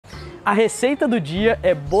A receita do dia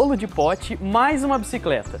é bolo de pote mais uma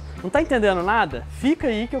bicicleta. Não tá entendendo nada? Fica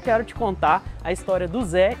aí que eu quero te contar a história do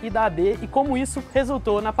Zé e da Adê e como isso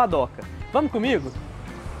resultou na padoca. Vamos comigo?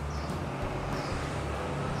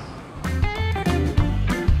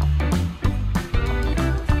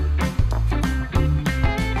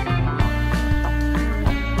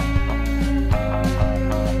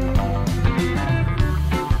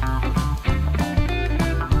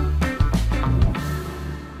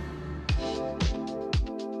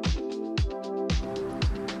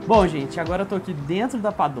 Bom, gente, agora eu tô aqui dentro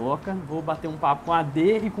da padoca, vou bater um papo com a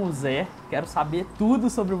Adê e com o Zé. Quero saber tudo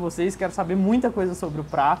sobre vocês, quero saber muita coisa sobre o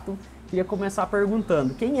prato. Queria começar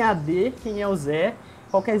perguntando, quem é a Adê, quem é o Zé,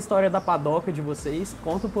 qual que é a história da padoca de vocês?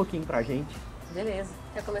 Conta um pouquinho pra gente. Beleza.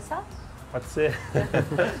 Quer começar? Pode ser.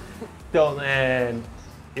 Então,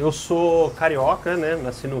 eu sou carioca, né?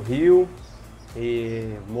 Nasci no Rio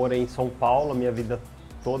e morei em São Paulo a minha vida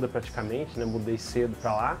toda praticamente, né? Mudei cedo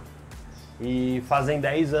pra lá. E fazem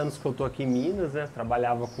 10 anos que eu tô aqui em Minas, né?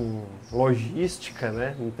 Trabalhava com logística,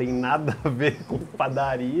 né? Não tem nada a ver com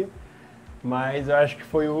padaria, mas eu acho que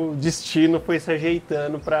foi o destino, foi se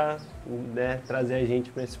ajeitando para, né, trazer a gente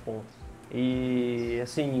para esse ponto. E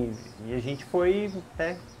assim, a gente foi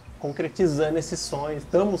concretizando esse sonho,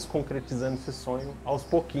 estamos concretizando esse sonho aos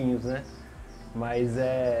pouquinhos, né? Mas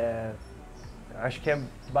acho que é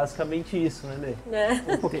basicamente isso, né,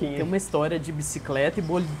 Lê? Um pouquinho. Tem uma história de bicicleta e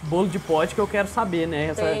bolo de pote que eu quero saber, né?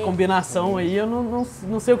 Essa combinação aí eu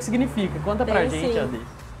não sei o que significa. Conta pra gente,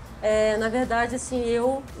 Adê. Na verdade, assim,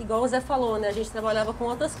 eu, igual o Zé falou, né? A gente trabalhava com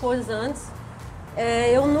outras coisas antes.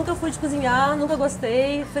 Eu nunca fui de cozinhar, nunca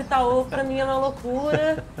gostei. Fritar ovo pra mim é uma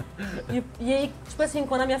loucura. E aí, tipo assim,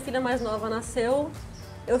 quando a minha filha mais nova nasceu,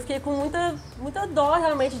 eu fiquei com muita dó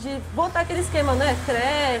realmente de voltar aquele esquema, né?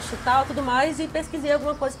 Creche e tal, tudo mais, e pesquisei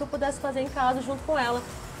alguma coisa que eu pudesse fazer em casa junto com ela.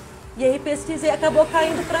 E aí pesquisei, acabou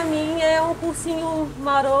caindo pra mim, um cursinho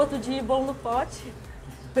maroto de bolo no pote.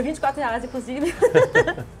 Foi R$24, inclusive.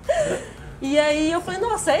 E aí eu falei,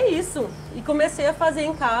 nossa, é isso. E comecei a fazer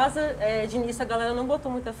em casa. De início a galera não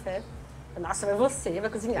botou muita fé. Nossa, mas você vai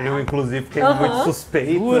cozinhar. Eu, inclusive, fiquei muito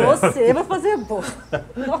suspeito. Você vai fazer bolo.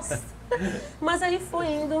 Nossa. Mas aí foi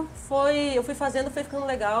indo, eu fui fazendo, foi ficando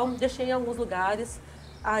legal, deixei em alguns lugares.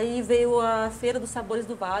 Aí veio a Feira dos Sabores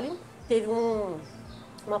do Vale, teve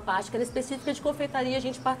uma parte que era específica de confeitaria, a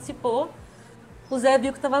gente participou. O Zé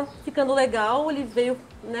viu que estava ficando legal, ele veio,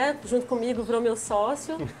 né, junto comigo, virou meu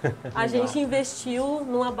sócio. A gente investiu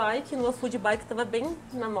numa food bike que estava bem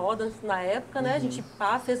na moda na época, né? A gente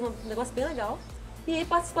fez um negócio bem legal. E aí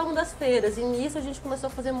participamos das feiras, e nisso a gente começou a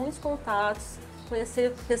fazer muitos contatos,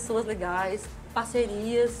 conhecer pessoas legais,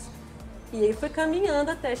 parcerias, e aí foi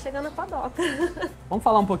caminhando até chegar na padoca. Vamos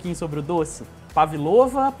falar um pouquinho sobre o doce?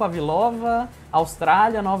 Pavlova,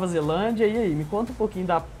 Austrália, Nova Zelândia, e aí? Me conta um pouquinho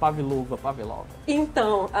da Pavlova.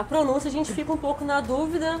 Então, a pronúncia a gente fica um pouco na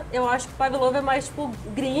dúvida, eu acho que Pavlova é mais tipo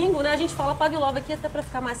gringo, né? A gente fala Pavlova aqui até para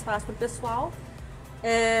ficar mais fácil pro pessoal.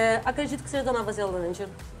 Acredito que seja da Nova Zelândia.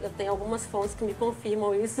 Eu tenho algumas fontes que me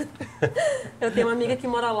confirmam isso. Eu tenho uma amiga que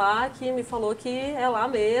mora lá que me falou que é lá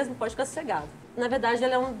mesmo, pode ficar sossegado. Na verdade,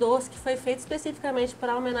 ela é um doce que foi feito especificamente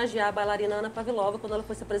para homenagear a bailarina Ana Pavlova quando ela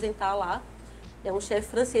foi se apresentar lá. É um chefe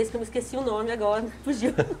francês que eu me esqueci o nome agora,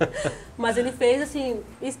 fugiu. Mas ele fez assim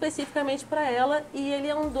especificamente para ela e ele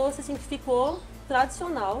é um doce assim que ficou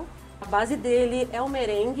tradicional. A base dele é o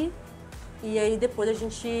merengue. E aí depois a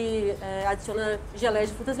gente adiciona geleia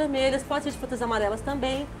de frutas vermelhas, pode ser de frutas amarelas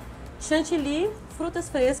também. Chantilly, frutas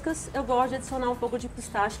frescas, eu gosto de adicionar um pouco de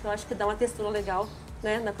pistache, que eu acho que dá uma textura legal,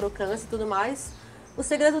 né, na crocância e tudo mais. O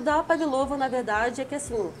segredo da Pavlova, na verdade, é que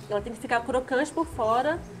assim, ela tem que ficar crocante por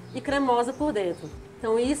fora e cremosa por dentro.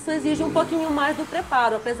 Então isso exige um pouquinho mais do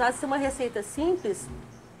preparo, apesar de ser uma receita simples,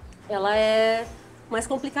 ela é mais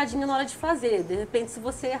complicadinha na hora de fazer. De repente, se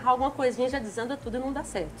você errar alguma coisinha, já desanda tudo e não dá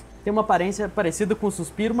certo. Tem uma aparência parecida com o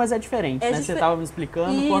suspiro, mas é diferente, né? Você estava me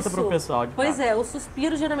explicando, isso. Conta pro pessoal. Pois é, o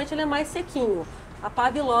suspiro geralmente ele é mais sequinho. A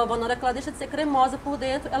Pavlova, na hora que ela deixa de ser cremosa por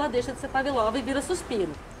dentro, ela deixa de ser Pavlova e vira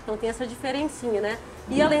suspiro. Então tem essa diferencinha, né?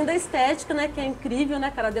 E além da estética, né, que é incrível, né,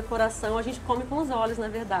 cara, a decoração, a gente come com os olhos, na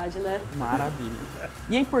verdade, né? Maravilha.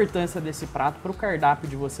 E a importância desse prato para o cardápio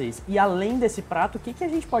de vocês? E além desse prato, o que a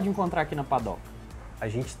gente pode encontrar aqui na padoca? A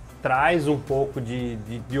gente traz um pouco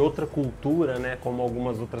de outra cultura, né? Como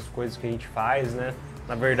algumas outras coisas que a gente faz, né?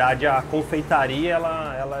 Na verdade, a confeitaria,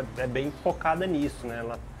 ela é bem focada nisso, né?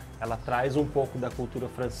 Ela traz um pouco da cultura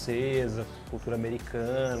francesa, cultura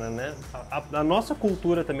americana, né? A nossa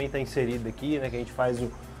cultura também está inserida aqui, né? Que a gente faz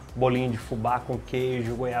o bolinho de fubá com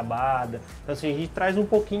queijo, goiabada. Então, assim, a gente traz um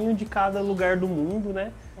pouquinho de cada lugar do mundo,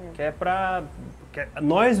 né? Que é para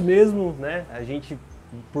nós mesmos, né, a gente,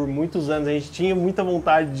 por muitos anos, a gente tinha muita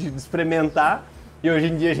vontade de experimentar, e hoje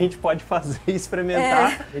em dia a gente pode fazer e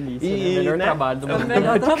experimentar. Delícia, né? O melhor trabalho do mundo. O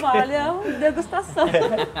melhor trabalho é a degustação.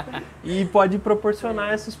 E pode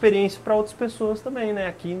proporcionar essa experiência para outras pessoas também, né,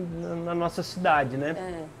 aqui na nossa cidade, né.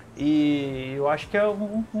 E eu acho que é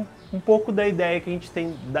um pouco da ideia que a gente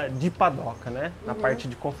tem de padoca, né, na parte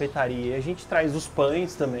de confeitaria. A gente traz os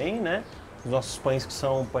pães também, né, os nossos pães que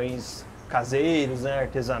são pães caseiros, né,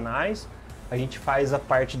 artesanais. A gente faz a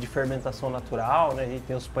parte de fermentação natural, né, a gente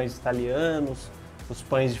tem os pães italianos, os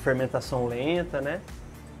pães de fermentação lenta, né?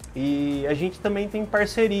 E a gente também tem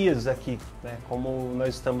parcerias aqui, né? Como nós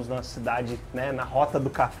estamos na cidade, né, na Rota do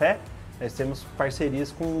Café, nós temos parcerias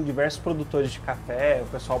com diversos produtores de café. O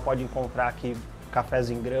pessoal pode encontrar aqui cafés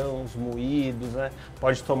em grãos, moídos, né?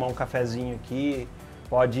 Pode tomar um cafezinho aqui,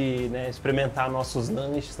 pode, né, experimentar nossos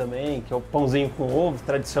lanches também, que é o pãozinho com ovo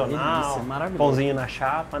tradicional, delícia, pãozinho na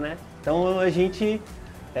chapa, né? Então a gente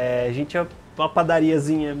é uma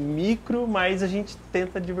padariazinha micro, mas a gente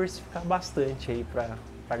tenta diversificar bastante aí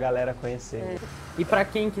pra galera conhecer. E para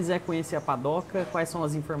quem quiser conhecer a padoca, quais são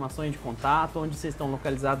as informações de contato, onde vocês estão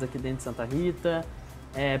localizados aqui dentro de Santa Rita?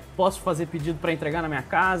 Posso fazer pedido para entregar na minha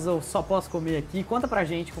casa ou só posso comer aqui? Conta pra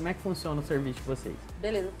gente como é que funciona o serviço de vocês.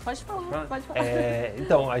 Beleza, pode falar, pode falar.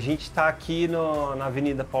 Então, a gente está aqui na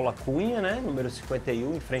Avenida Paula Cunha, né, número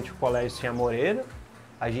 51, em frente ao Colégio Sinha Moreira.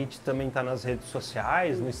 A gente também está nas redes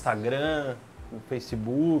sociais, no Instagram, no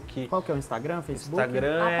Facebook. Qual que é o Instagram, Facebook?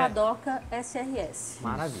 Instagram A Padoca SRS.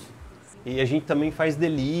 Maravilha. E a gente também faz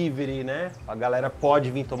delivery, né? A galera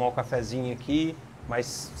pode vir tomar um cafezinho aqui,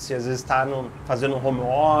 mas se às vezes está fazendo um home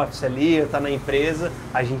office ali, está na empresa,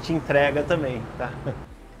 a gente entrega também, tá?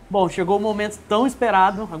 Bom, chegou o momento tão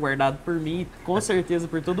esperado, aguardado por mim e com certeza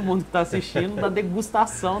por todo mundo que está assistindo, da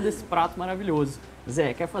degustação desse prato maravilhoso.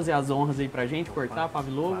 Zé, quer fazer as honras aí pra gente, cortar a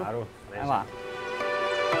Pavlova? Claro. Vai lá.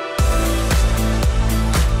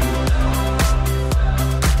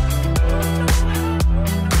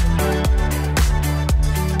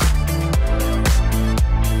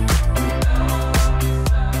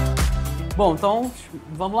 Bom, então,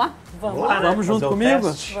 vamos lá? Vamos lá, né? Vamos junto Fazer o comigo?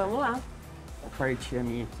 teste. Vamos lá. Vou partir a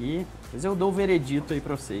minha aqui, depois eu dou o veredito aí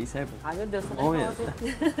pra vocês, certo? Ai, meu Deus, tô Bom nervosa.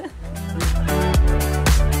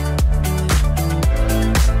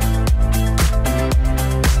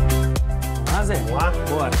 Vamos lá, Zé? Vamos lá?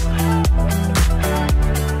 Bora.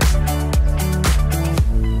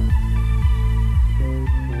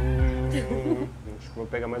 Acho que vou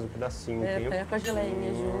pegar mais um pedacinho aqui. Pega com a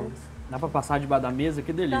geleinha junto. Dá pra passar debaixo da mesa?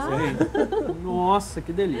 Que delícia, Dá. gente. Nossa,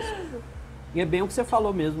 que delícia. E é bem o que você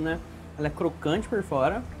falou mesmo, né? Ela é crocante por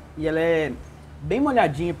fora e ela é bem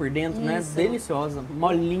molhadinha por dentro, né? Isso. Deliciosa,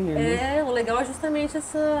 molinha. Né? O legal é justamente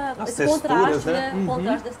esse texturas, contraste, né? né? O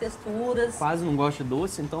contraste das texturas. Quase não gosto de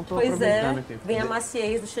doce, então tô Pois aproveitando é, aqui. vem a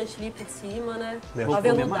maciez do chantilly por cima, né? Vou comer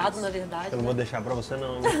Aveludado, mais. na verdade. Eu não né? vou deixar pra você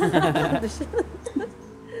não.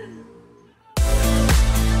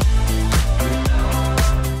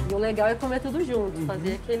 E o legal é comer tudo junto,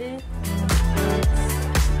 fazer aquele...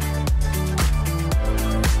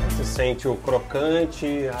 Você sente o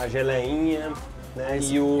crocante, a geleinha, né?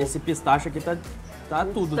 E o... Esse pistache aqui tá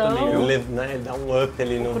tudo Então- também, viu? né? Ele dá um up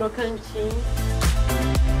ali no... crocantinho.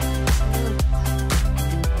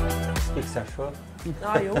 O que você achou?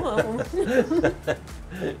 Ai, eu amo.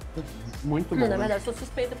 Muito bom. Na né? verdade, sou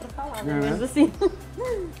suspeita pra falar, né? Uhum. Mas assim,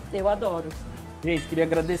 eu adoro. Gente, queria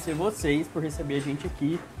agradecer vocês por receber a gente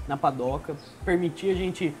aqui na Padoca, permitir a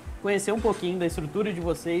gente conhecer um pouquinho da estrutura de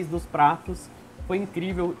vocês, dos pratos. Foi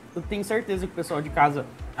incrível. Eu tenho certeza que o pessoal de casa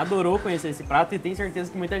adorou conhecer esse prato e tenho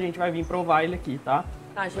certeza que muita gente vai vir provar ele aqui, tá?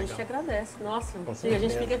 A gente te agradece. Nossa, Com a gente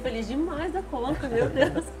certeza. fica feliz demais da conta, meu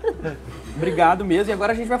Deus. Obrigado mesmo. E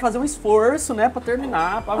agora a gente vai fazer um esforço, né, pra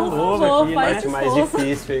terminar a Pavlova favor, aqui, faz né? esse Mais esforço.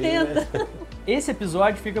 difícil aí, né? Esse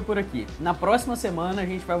episódio fica por aqui. Na próxima semana a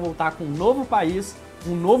gente vai voltar com um novo país,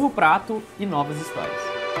 um novo prato e novas histórias.